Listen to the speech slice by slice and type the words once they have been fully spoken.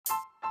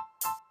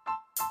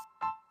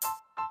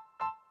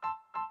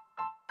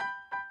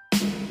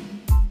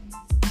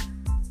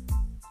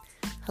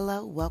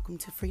Hello, welcome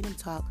to Freedom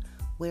Talk,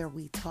 where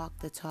we talk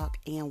the talk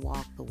and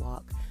walk the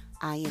walk.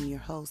 I am your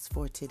host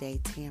for today,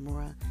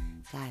 Tamara.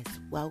 Guys,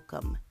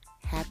 welcome.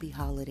 Happy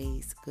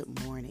holidays.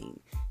 Good morning,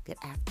 good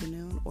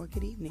afternoon, or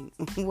good evening,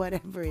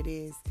 whatever it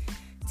is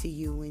to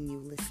you when you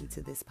listen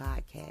to this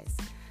podcast.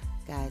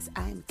 Guys,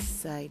 I'm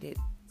excited,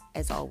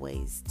 as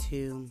always,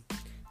 to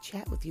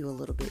chat with you a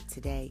little bit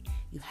today.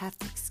 You have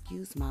to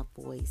excuse my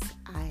voice.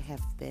 I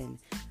have been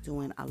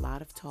doing a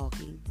lot of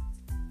talking,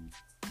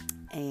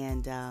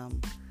 and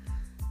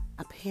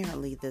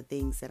apparently the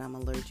things that I'm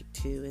allergic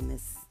to in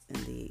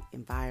the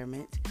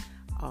environment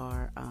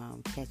are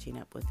catching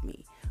up with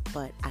me.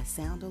 But I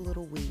sound a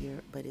little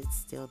weird, but it's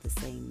still the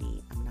same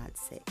me. I'm not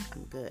sick.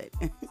 I'm good.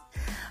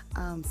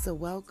 So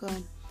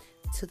welcome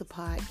to the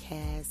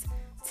podcast.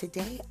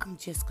 Today, I'm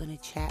just going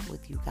to chat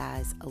with you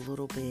guys a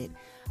little bit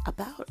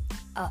about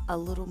a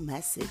little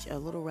message, a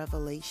little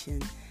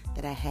revelation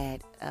that I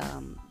had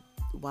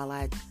while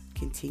I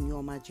continue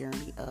on my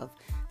journey of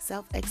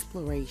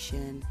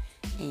self-exploration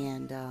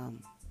and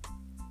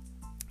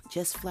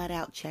just flat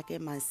out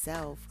checking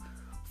myself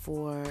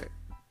for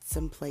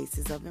some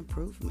places of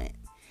improvement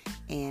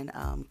and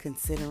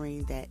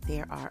considering that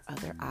there are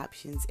other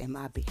options in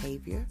my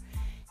behavior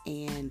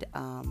and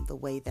the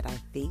way that I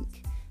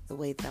think, the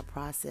way that I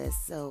process.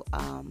 So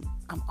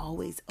I'm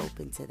always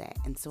open to that.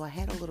 And so I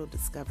had a little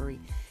discovery,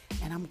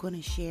 and I'm going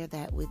to share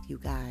that with you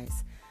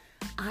guys.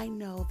 I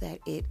know that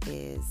it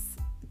is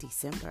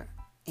December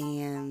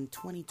and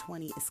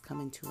 2020 is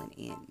coming to an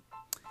end.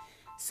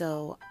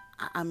 So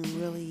I'm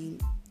really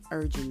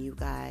urging you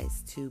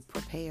guys to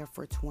prepare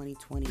for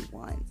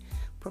 2021.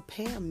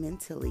 Prepare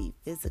mentally,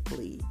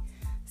 physically,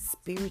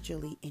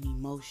 spiritually, and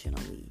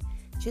emotionally.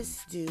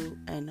 Just do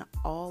an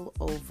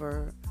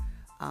all-over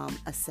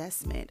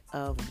assessment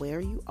of where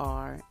you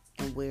are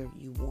and where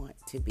you want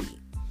to be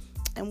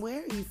and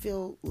where you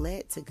feel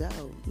led to go.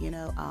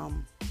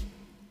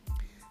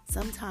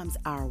 Sometimes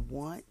our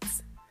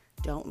wants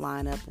don't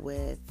line up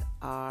with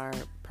our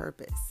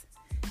purpose,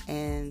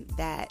 and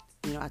that,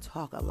 I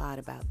talk a lot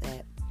about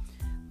that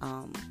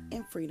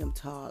in Freedom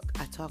Talk.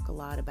 I talk a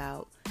lot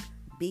about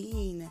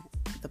being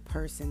the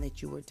person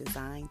that you were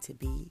designed to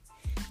be,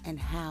 and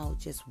how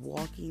just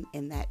walking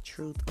in that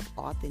truth of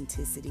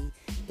authenticity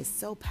is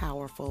so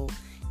powerful,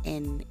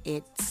 and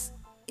it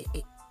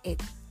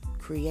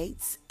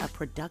creates a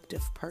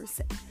productive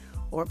person,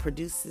 or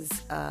produces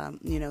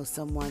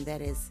someone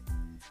that is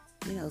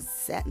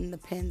setting the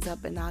pins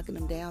up and knocking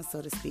them down,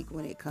 so to speak,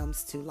 when it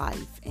comes to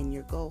life and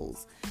your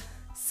goals.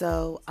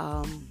 So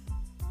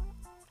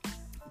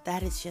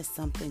that is just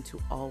something to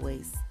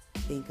always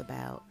think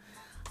about.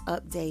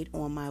 Update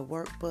on my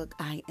workbook.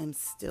 I am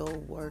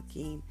still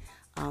working.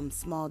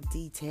 Small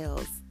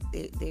details,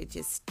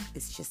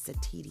 it's just a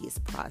tedious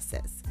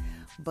process,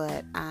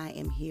 but I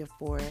am here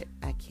for it.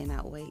 I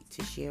cannot wait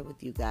to share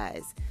with you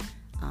guys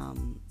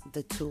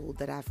the tool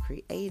that I've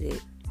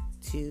created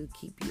to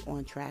keep you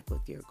on track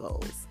with your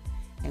goals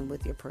and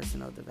with your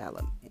personal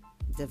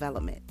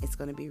development. It's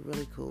going to be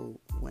really cool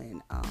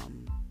when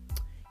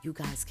you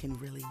guys can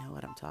really know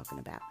what I'm talking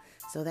about.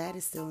 So that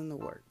is still in the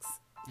works.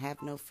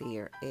 Have no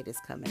fear. It is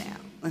coming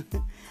out.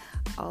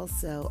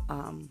 Also,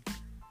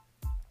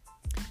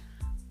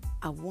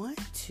 I want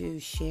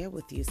to share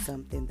with you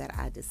something that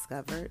I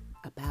discovered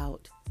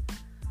about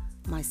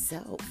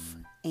myself.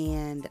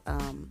 And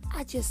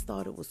I just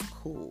thought it was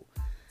cool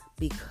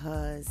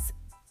because,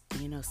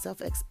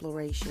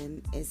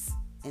 self-exploration is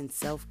and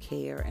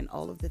self-care and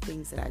all of the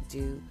things that I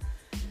do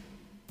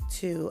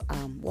to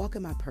walk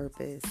in my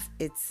purpose.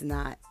 It's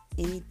not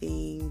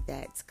anything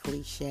that's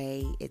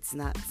cliche. It's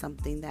not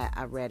something that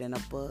I read in a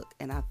book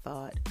and I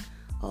thought,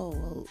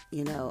 oh,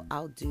 well,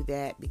 I'll do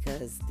that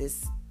because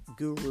this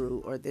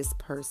guru or this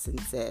person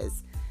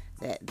says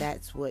that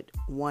that's what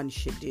one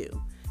should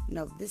do.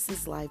 No, this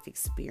is life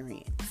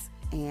experience,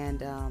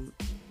 and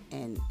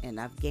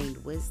I've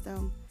gained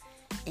wisdom,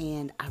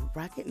 and I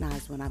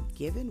recognize when I'm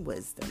given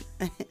wisdom,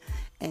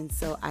 and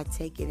so I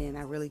take it in.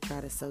 I really try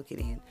to soak it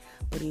in.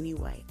 But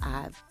anyway,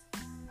 I've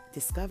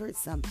discovered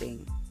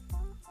something,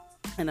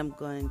 and I'm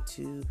going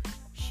to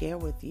share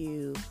with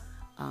you.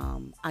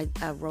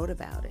 I wrote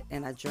about it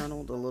and I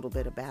journaled a little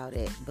bit about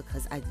it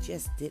because I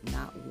just did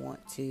not want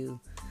to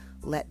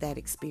let that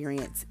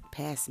experience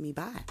pass me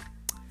by.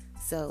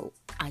 So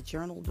I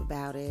journaled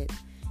about it,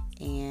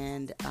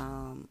 and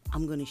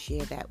I'm going to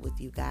share that with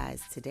you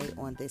guys today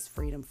on this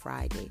Freedom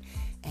Friday.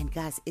 And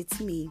guys, it's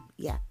me.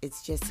 Yeah,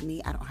 it's just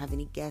me. I don't have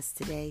any guests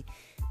today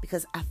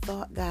because I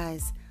thought,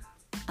 guys,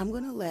 I'm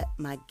going to let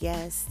my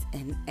guests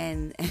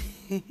and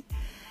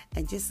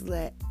and just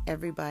let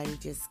everybody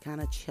just kind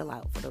of chill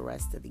out for the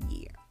rest of the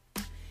year.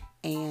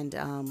 And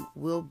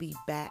we'll be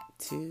back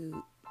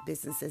to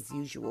business as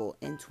usual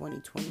in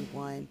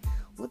 2021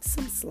 with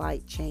some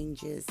slight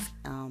changes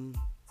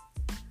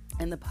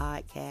in the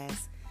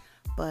podcast,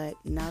 but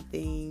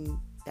nothing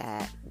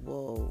that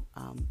will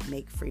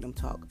make Freedom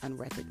Talk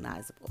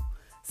unrecognizable.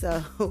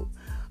 So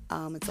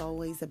it's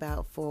always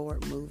about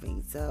forward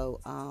moving. So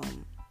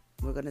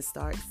we're going to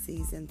start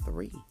season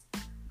 3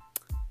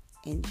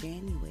 in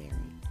January.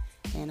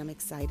 And I'm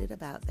excited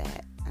about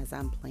that as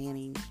I'm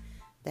planning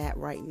that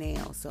right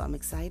now. So I'm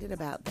excited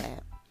about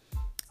that.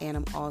 And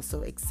I'm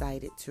also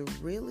excited to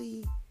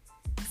really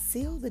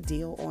seal the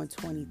deal on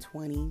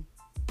 2020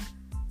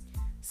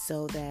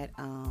 so that,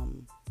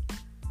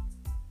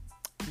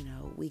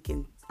 we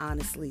can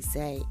honestly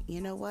say, you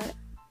know what?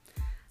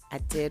 I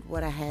did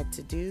what I had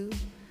to do.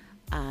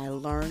 I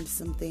learned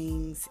some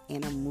things,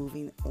 and I'm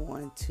moving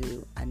on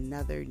to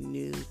another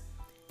new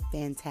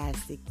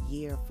fantastic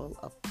year full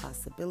of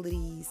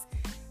possibilities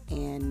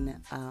and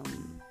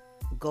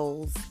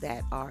goals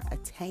that are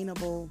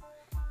attainable,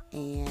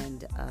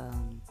 and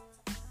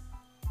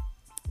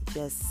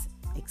just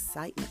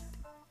excitement.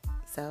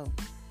 So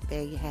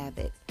there you have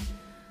it.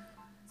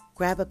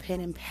 Grab a pen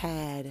and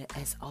pad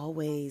as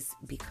always,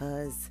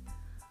 because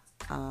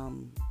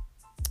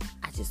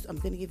I'm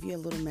going to give you a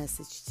little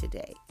message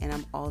today, and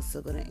I'm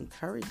also going to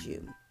encourage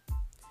you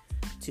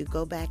to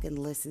go back and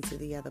listen to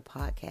the other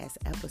podcast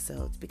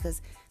episodes,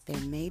 because there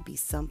may be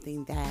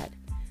something that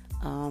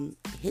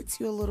hits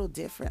you a little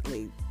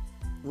differently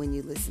when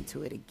you listen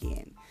to it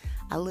again.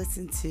 I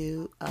listen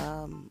to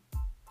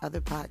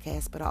other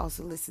podcasts, but I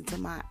also listen to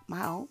my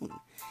own,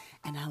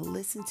 and I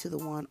listen to the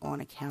one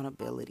on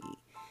accountability.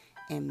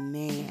 And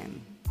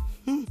man,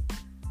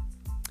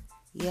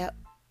 yep,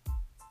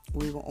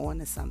 we were on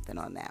to something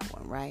on that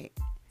one, right?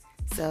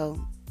 So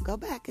go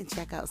back and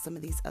check out some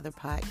of these other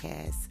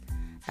podcast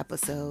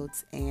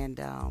episodes.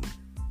 And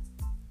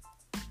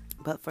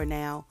but for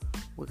now,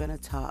 we're going to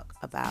talk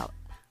about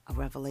a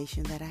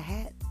revelation that I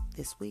had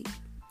this week.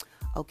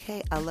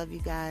 Okay, I love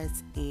you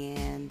guys,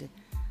 and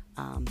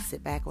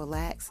sit back,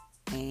 relax,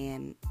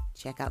 and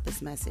check out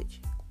this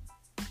message.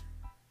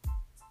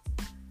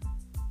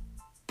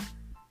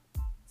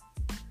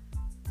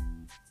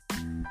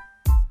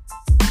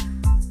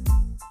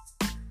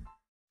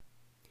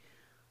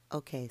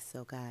 Okay,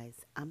 so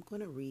guys, I'm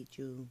going to read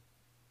you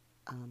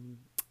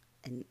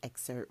an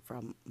excerpt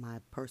from my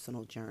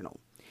personal journal.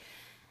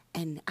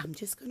 And I'm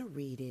just going to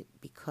read it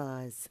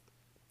because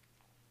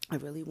I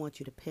really want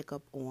you to pick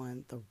up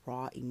on the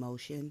raw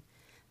emotion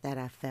that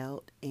I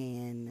felt,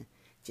 and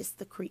just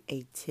the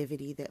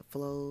creativity that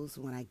flows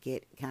when I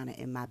get kind of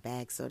in my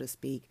bag, so to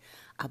speak,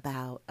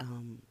 about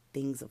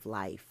things of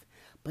life.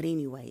 But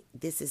anyway,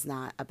 this is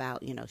not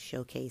about,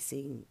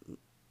 showcasing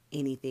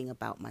anything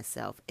about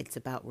myself. It's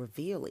about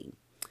revealing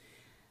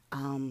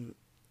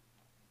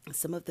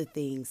some of the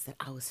things that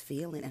I was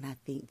feeling. And I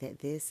think that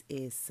this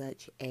is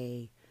such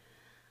a,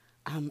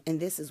 and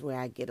this is where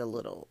I get a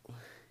little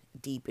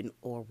deep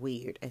or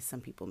weird, as some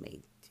people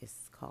may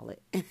just call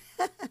it.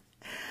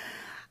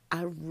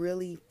 I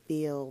really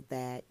feel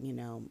that,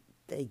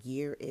 the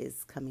year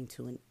is coming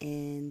to an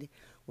end.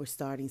 We're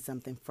starting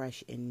something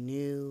fresh and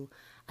new.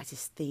 I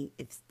just think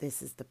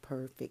this is the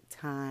perfect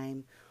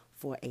time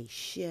for a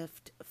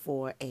shift,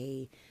 for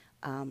a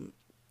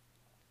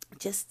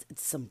just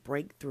some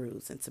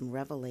breakthroughs and some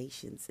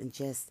revelations. And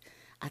just,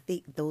 I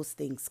think those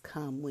things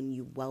come when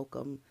you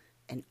welcome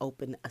an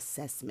open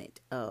assessment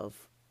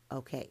of,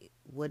 okay,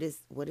 what is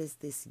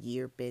this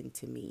year been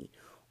to me?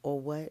 Or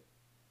where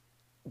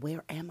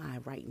am I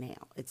right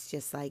now? It's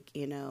just like,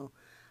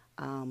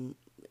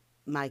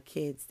 my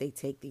kids, they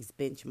take these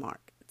benchmark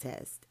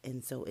tests.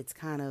 And so it's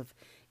kind of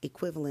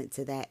equivalent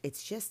to that.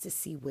 It's just to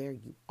see where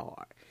you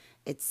are.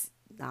 It's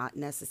not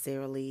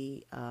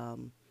necessarily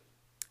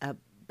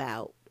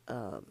about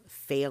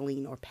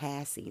failing or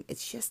passing.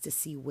 It's just to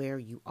see where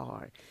you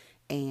are.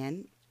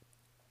 And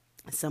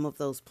some of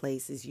those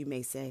places you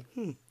may say,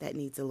 that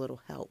needs a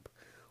little help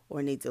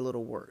or needs a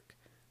little work.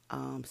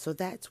 So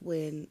that's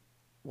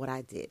what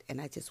I did.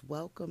 And I just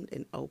welcomed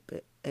and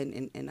open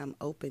and I'm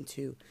open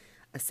to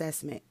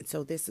assessment.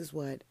 So this is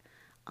what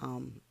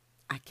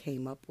I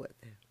came up with.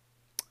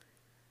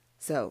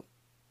 So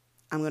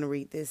I'm going to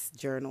read this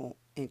journal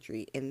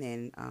entry, and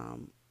then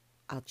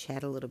I'll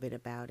chat a little bit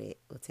about it.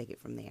 We'll take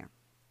it from there.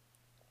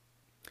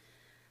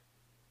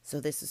 So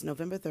this is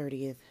November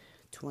 30th,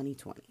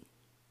 2020.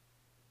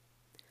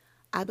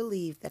 I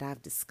believe that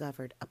I've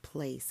discovered a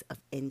place of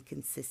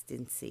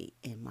inconsistency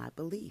in my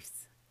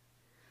beliefs.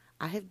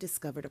 I have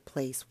discovered a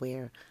place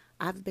where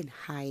I've been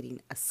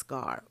hiding a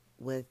scar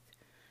with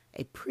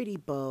a pretty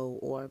bow,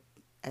 or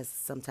as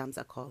sometimes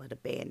I call it, a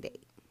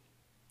Band-Aid.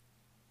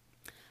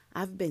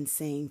 I've been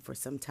saying for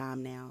some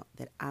time now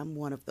that I'm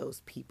one of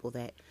those people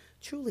that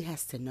truly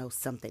has to know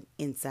something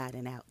inside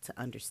and out to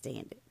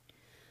understand it.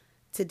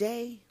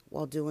 Today,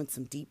 while doing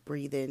some deep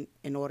breathing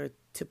in order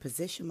to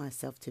position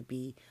myself to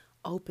be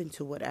open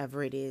to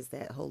whatever it is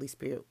that Holy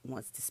Spirit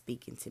wants to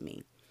speak into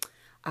me,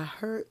 I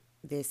heard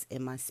this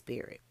in my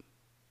spirit.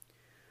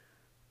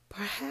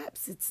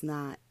 Perhaps it's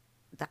not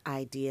the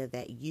idea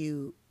that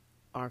you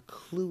are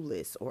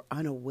clueless or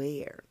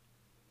unaware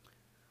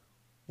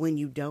when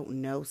you don't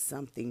know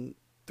something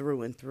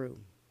through and through.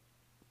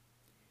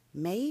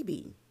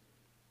 Maybe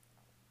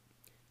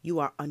you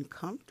are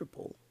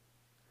uncomfortable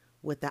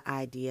with the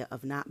idea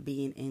of not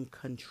being in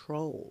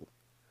control,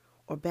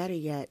 or better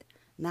yet,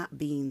 not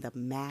being the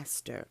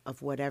master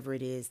of whatever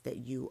it is that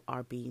you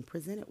are being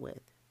presented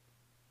with.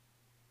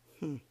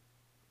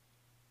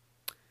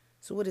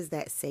 So what does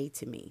that say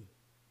to me?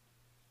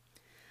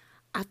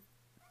 I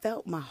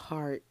felt my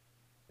heart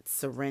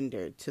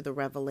surrendered to the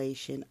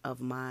revelation of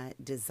my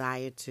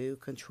desire to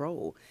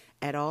control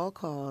at all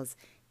costs,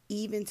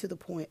 even to the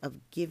point of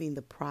giving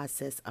the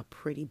process a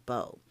pretty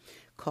bow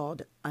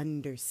called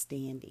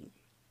understanding.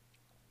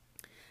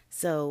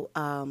 So,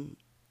 and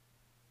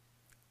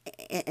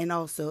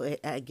also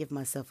I give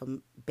myself a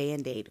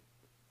band-aid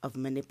of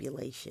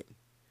manipulation.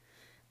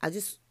 I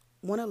just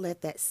want to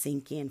let that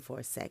sink in for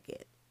a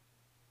second.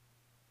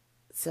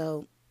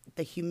 So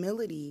the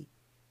humility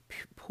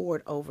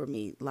poured over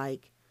me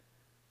like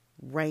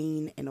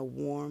rain in a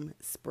warm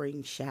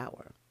spring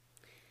shower.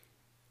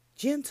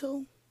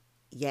 Gentle,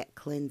 yet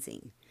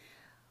cleansing.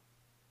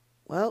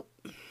 Well,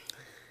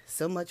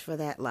 so much for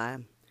that lie.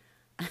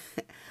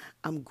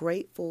 I'm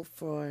grateful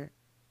for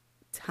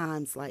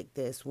times like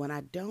this when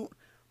I don't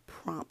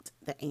prompt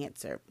the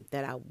answer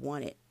that I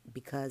wanted,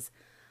 because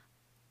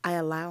I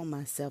allow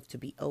myself to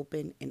be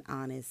open and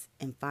honest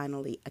and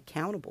finally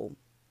accountable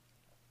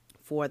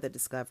for the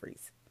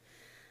discoveries.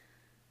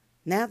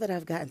 Now that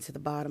I've gotten to the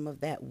bottom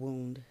of that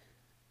wound,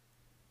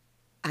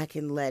 I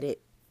can let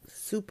it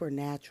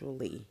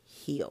supernaturally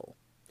heal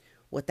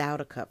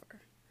without a cover.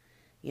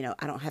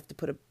 I don't have to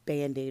put a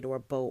band-aid or a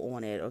bow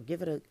on it or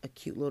give it a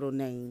cute little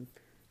name.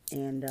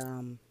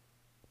 And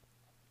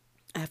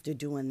after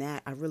doing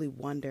that, I really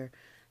wonder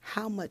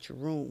how much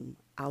room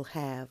I'll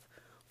have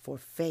for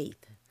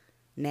faith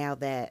now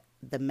that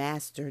the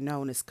master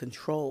known as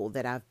control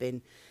that I've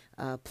been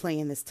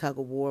playing this tug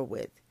of war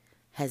with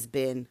has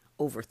been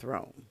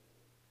overthrown.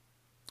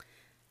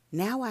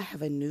 Now I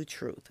have a new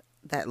truth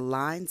that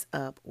lines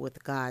up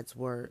with God's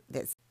word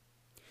that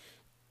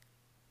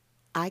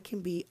I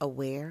can be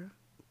aware,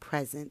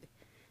 present,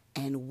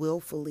 and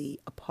willfully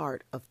a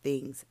part of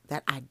things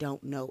that I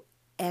don't know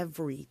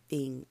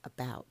everything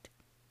about.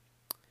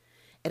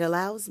 It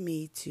allows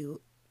me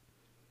to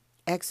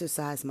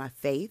exercise my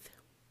faith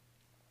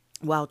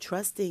while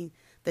trusting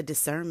the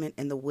discernment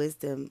and the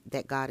wisdom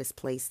that God has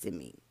placed in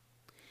me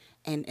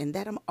and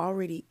that I'm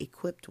already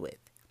equipped with.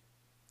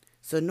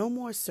 So no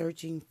more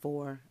searching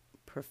for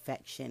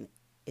perfection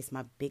is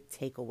my big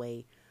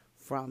takeaway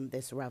from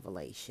this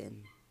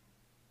revelation.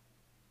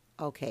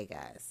 Okay,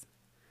 guys.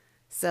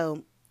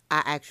 So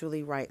I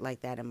actually write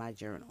like that in my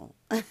journal.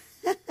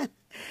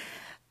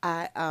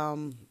 I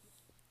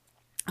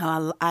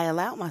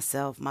allow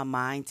myself, my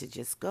mind, to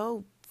just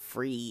go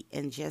free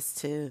and just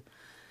to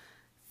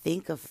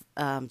think of,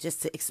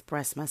 just to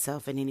express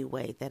myself in any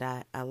way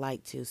that I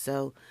like to.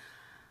 So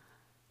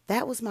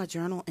that was my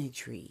journal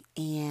entry.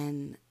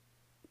 And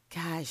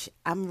gosh,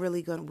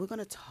 we're going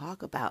to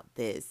talk about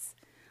this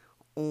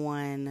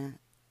on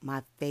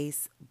my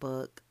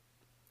Facebook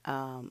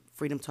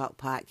Freedom Talk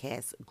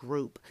podcast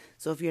group.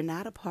 So if you're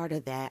not a part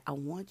of that, I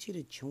want you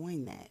to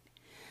join that,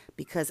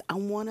 because I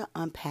want to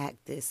unpack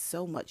this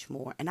so much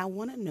more, and I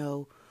want to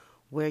know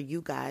where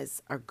you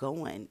guys are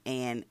going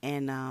and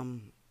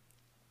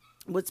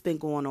what's been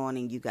going on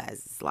in you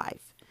guys'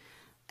 life,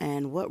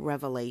 and what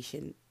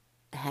revelation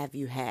have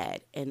you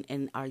had,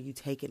 and are you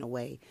taken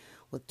away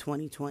with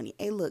 2020?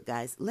 Hey, look,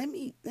 guys, let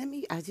me.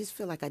 I just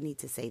feel like I need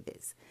to say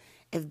this.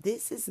 If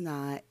this is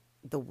not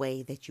the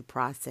way that you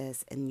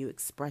process and you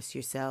express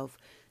yourself,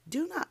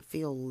 do not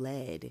feel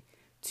led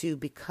to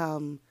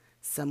become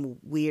some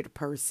weird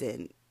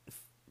person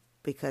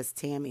because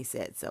Tammy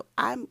said so.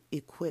 I'm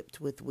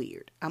equipped with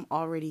weird. I'm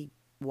already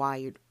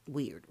wired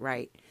weird,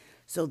 right?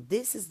 So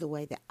this is the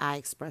way that I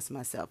express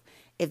myself.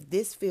 If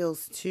this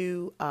feels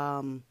too,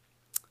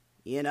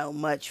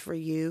 much for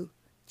you,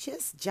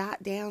 just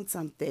jot down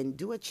something,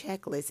 do a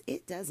checklist.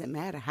 It doesn't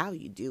matter how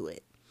you do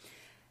it.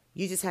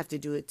 You just have to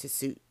do it to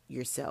suit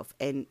yourself.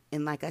 And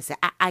like I said,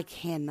 I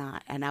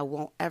cannot and I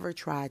won't ever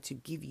try to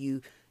give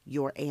you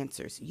your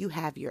answers. You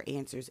have your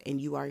answers and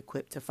you are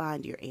equipped to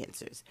find your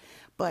answers.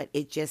 But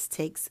it just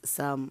takes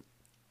some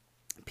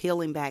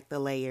peeling back the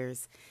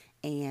layers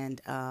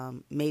and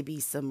maybe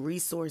some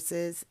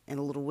resources and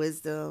a little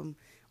wisdom,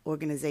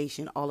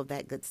 organization, all of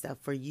that good stuff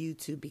for you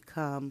to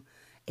become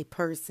a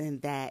person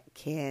that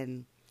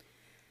can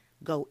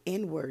go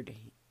inward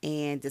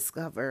and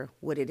discover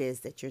what it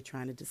is that you're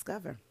trying to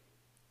discover.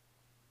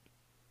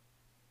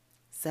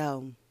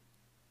 So,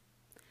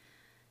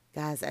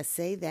 guys, I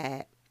say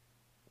that,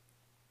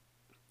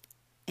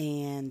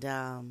 and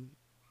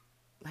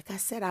like I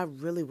said, I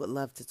really would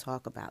love to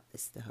talk about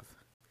this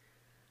stuff.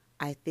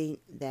 I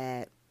think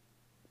that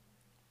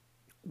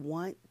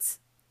once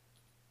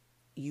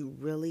you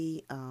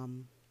really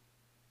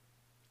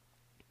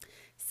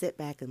sit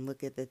back and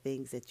look at the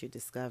things that you're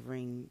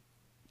discovering,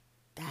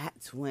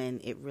 that's when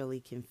it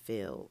really can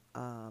feel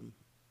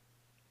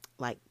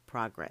like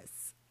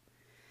progress.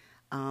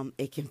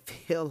 It can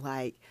feel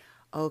like,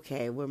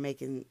 okay, we're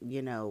making,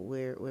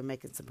 we're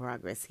making some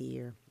progress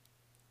here.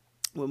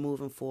 We're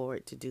moving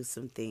forward to do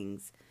some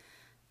things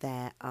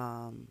that,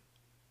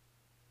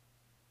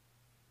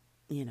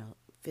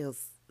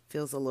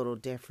 feels a little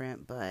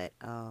different, but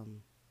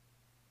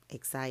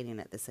exciting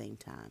at the same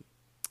time.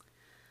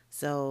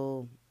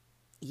 So,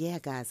 yeah,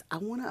 guys, I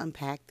want to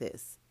unpack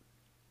this.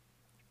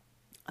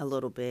 a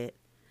little bit,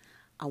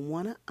 I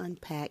want to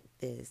unpack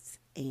this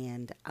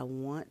and I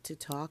want to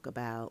talk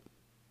about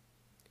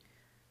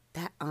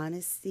that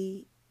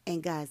honesty.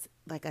 And guys,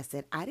 like I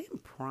said, I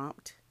didn't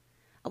prompt.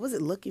 I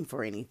wasn't looking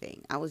for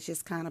anything. I was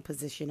just kind of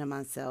positioning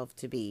myself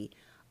to be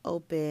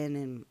open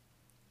and,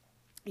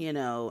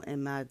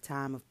 in my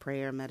time of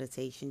prayer,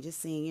 meditation, just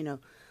seeing,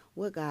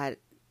 what God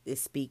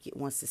is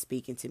wants to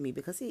speak into me,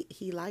 because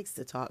he likes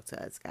to talk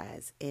to us,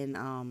 guys.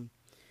 And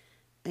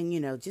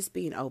just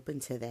being open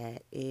to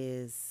that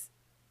is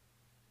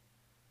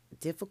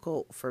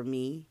difficult for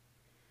me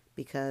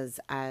because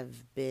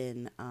I've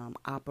been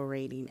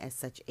operating as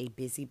such a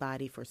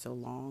busybody for so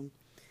long.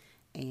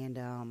 And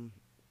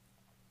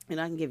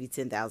I can give you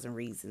 10,000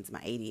 reasons. My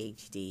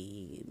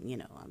ADHD,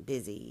 I'm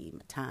busy,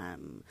 my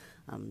time,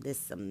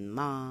 this, I'm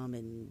mom,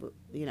 and,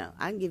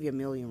 I can give you a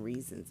million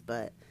reasons.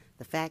 But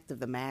the fact of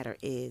the matter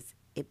is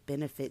it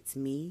benefits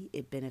me.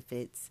 It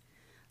benefits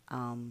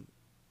my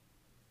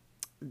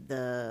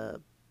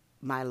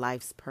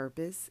life's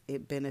purpose.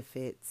 It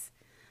benefits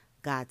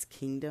God's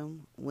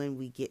kingdom when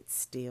we get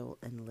still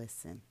and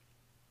listen.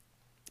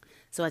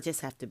 So I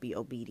just have to be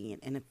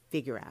obedient and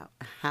figure out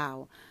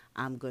how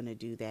I'm going to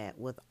do that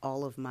with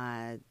all of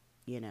my,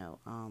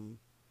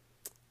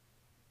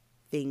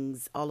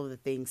 things, all of the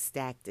things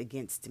stacked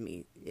against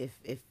me.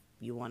 If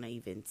you want to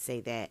even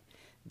say that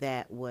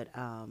would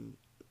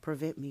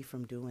prevent me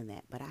from doing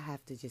that. But I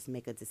have to just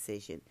make a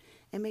decision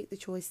and make the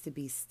choice to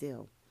be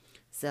still.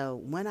 So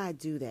when I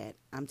do that,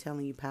 I'm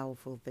telling you,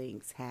 powerful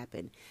things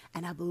happen.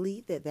 And I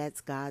believe that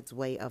that's God's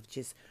way of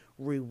just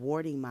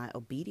rewarding my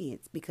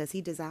obedience, because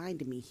he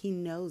designed me. He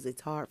knows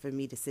it's hard for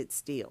me to sit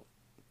still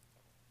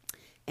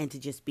and to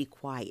just be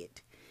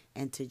quiet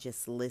and to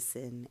just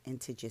listen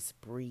and to just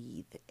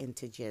breathe and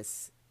to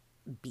just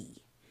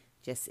be,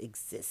 just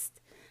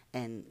exist.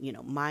 And,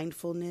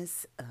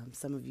 mindfulness,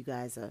 some of you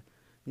guys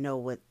know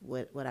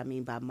what I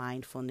mean by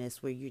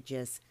mindfulness, where you're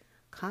just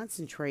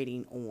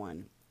concentrating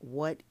on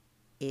what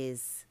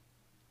is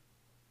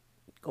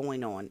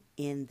going on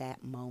in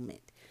that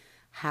moment.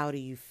 How do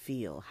you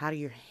feel? How do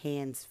your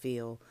hands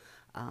feel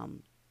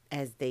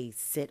as they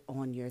sit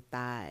on your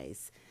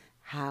thighs?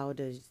 How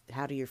do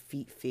your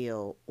feet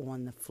feel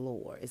on the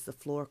floor? Is the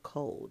floor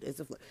cold? Is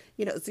the floor,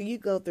 so you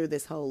go through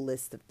this whole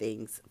list of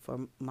things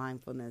for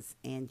mindfulness,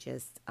 and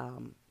just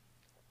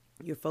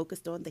you're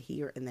focused on the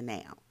here and the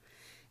now.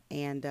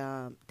 And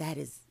that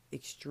is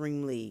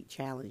extremely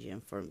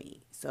challenging for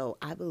me. So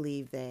I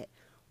believe that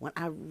when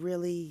I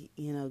really,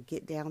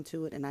 get down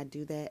to it and I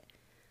do that,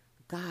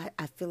 God,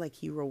 I feel like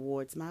he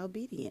rewards my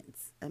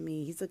obedience. I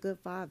mean, he's a good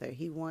father.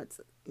 He wants,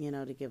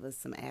 to give us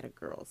some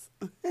atta-girls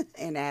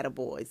and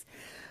atta-boys.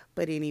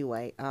 But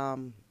anyway,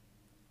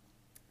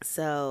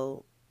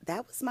 so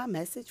that was my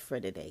message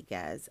for today,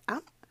 guys.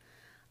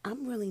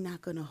 I'm really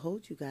not going to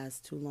hold you guys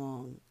too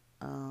long,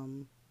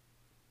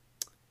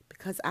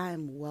 because I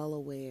am well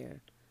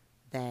aware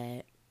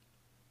that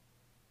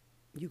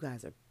you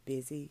guys are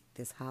busy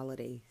this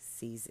holiday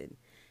season.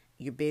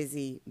 You're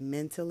busy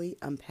mentally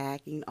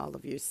unpacking all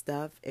of your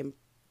stuff and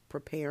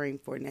preparing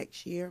for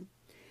next year.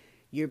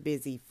 You're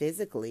busy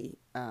physically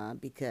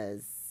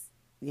because,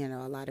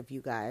 a lot of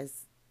you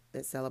guys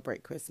that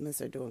celebrate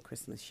Christmas are doing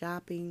Christmas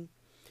shopping.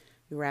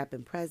 You're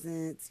wrapping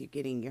presents. You're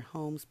getting your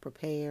homes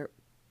prepared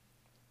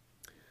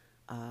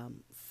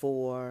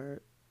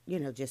for,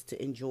 just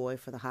to enjoy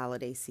for the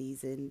holiday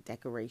season,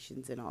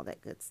 decorations and all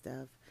that good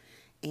stuff.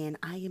 And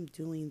I am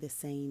doing the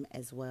same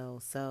as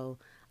well. So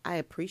I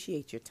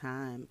appreciate your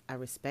time. I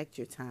respect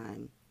your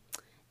time.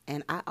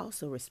 And I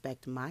also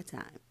respect my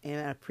time. And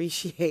I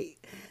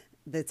appreciate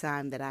the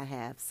time that I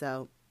have.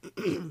 So,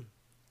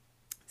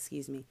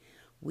 excuse me,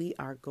 we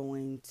are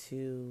going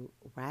to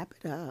wrap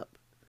it up.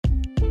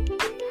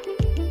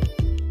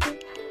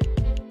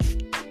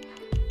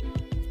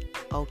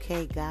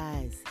 Okay,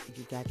 guys,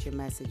 you got your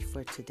message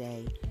for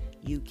today.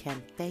 You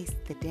can face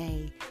the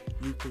day.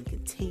 You can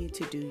continue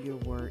to do your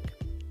work.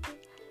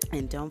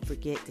 And don't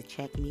forget to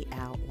check me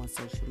out on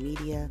social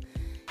media,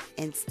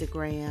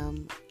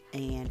 Instagram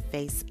and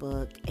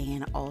Facebook.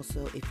 And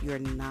also, if you're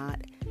not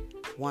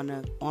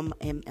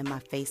in my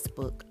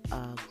Facebook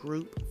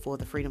group for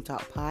the Freedom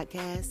Talk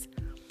podcast,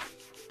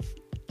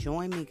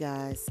 join me,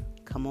 guys.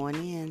 Come on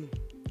in.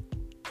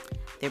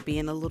 They're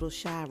being a little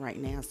shy right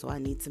now, so I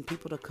need some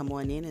people to come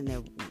on in, and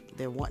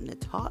they're wanting to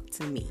talk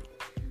to me.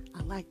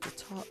 I like to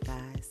talk,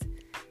 guys.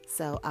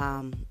 So,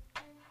 I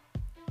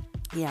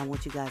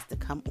want you guys to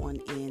come on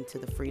in to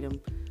the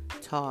Freedom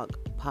Talk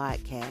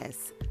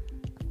podcast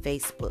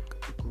Facebook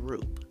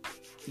group.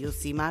 You'll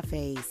see my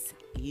face.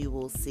 You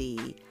will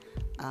see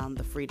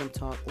the Freedom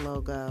Talk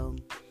logo,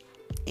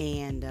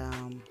 and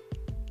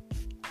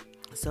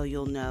so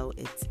you'll know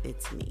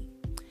it's me.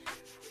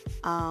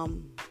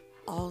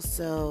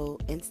 Also,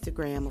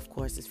 Instagram, of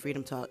course, is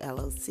Freedom Talk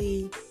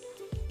LLC.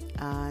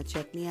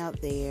 Check me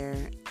out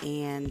there.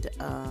 And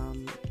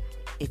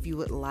if you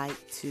would like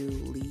to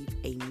leave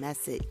a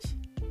message,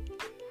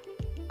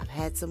 I've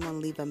had someone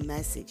leave a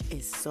message.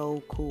 It's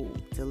so cool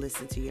to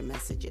listen to your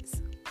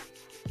messages.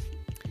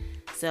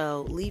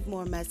 So leave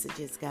more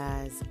messages,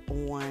 guys,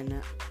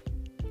 on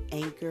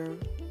Anchor.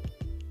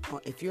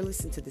 If you're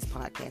listening to this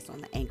podcast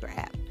on the Anchor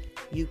app,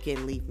 you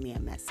can leave me a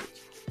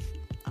message.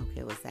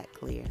 Okay, was that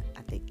clear?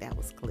 I think that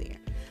was clear.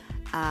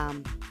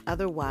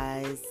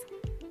 Otherwise,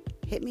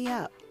 hit me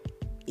up.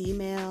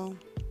 Email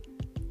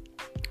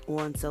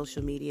or on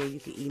social media. You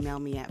can email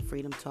me at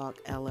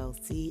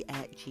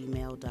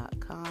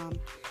freedomtalkllc@gmail.com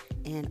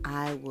and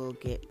I will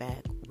get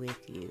back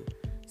with you.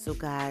 So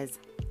guys,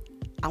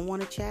 I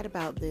want to chat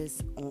about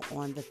this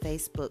on the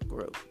Facebook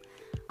group.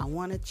 I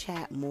want to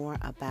chat more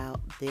about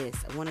this.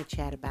 I want to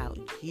chat about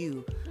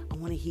you. I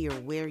want to hear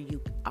where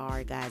you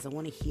are, guys. I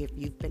want to hear if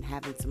you've been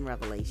having some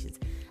revelations.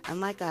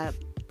 And like I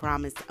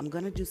promised, I'm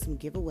going to do some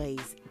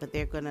giveaways, but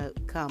they're going to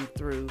come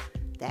through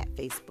that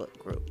Facebook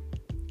group.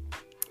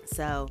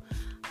 So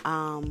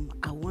I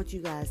want you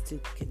guys to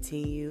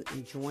continue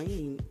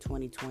enjoying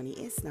 2020.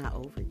 It's not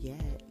over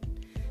yet.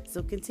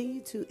 So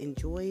continue to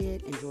enjoy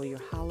it. Enjoy your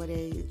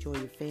holidays. Enjoy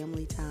your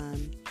family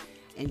time.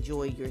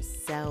 Enjoy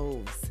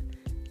yourselves.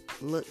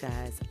 Look,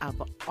 guys,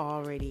 I've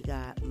already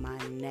got my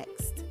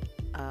next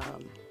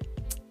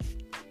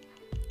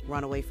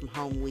runaway from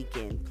home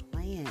weekend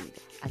planned.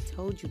 I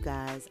told you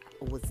guys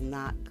I was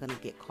not going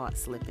to get caught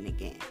slipping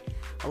again.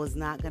 I was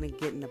not going to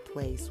get in a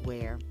place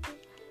where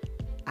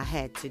I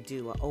had to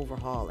do an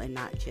overhaul and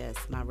not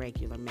just my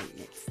regular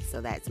maintenance. So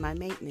that's my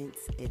maintenance.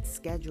 It's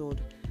scheduled.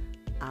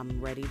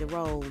 I'm ready to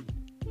roll.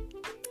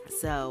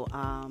 So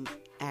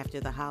after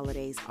the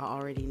holidays, I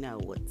already know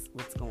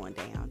what's going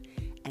down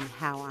and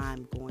how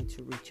I'm going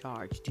to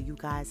recharge. Do you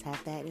guys have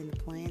that in the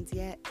plans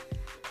yet?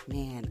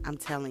 Man, I'm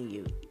telling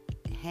you,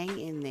 hang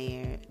in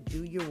there,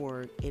 do your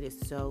work. It is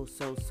so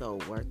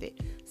worth it.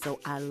 So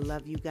I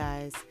love you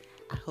guys.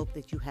 I hope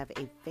that you have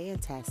a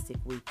fantastic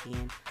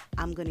weekend.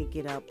 I'm going to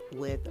get up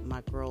with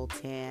my girl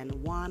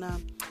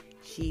Tanwana.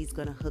 She's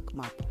going to hook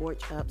my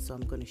porch up, so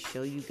I'm going to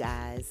show you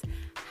guys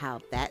how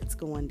that's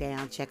going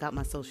down. Check out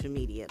my social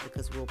media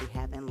because we'll be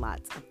having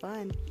lots of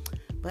fun.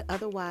 But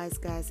otherwise,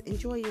 guys,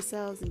 enjoy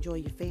yourselves, enjoy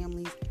your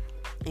families,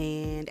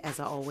 and as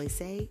I always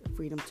say,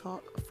 freedom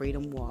talk,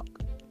 freedom walk.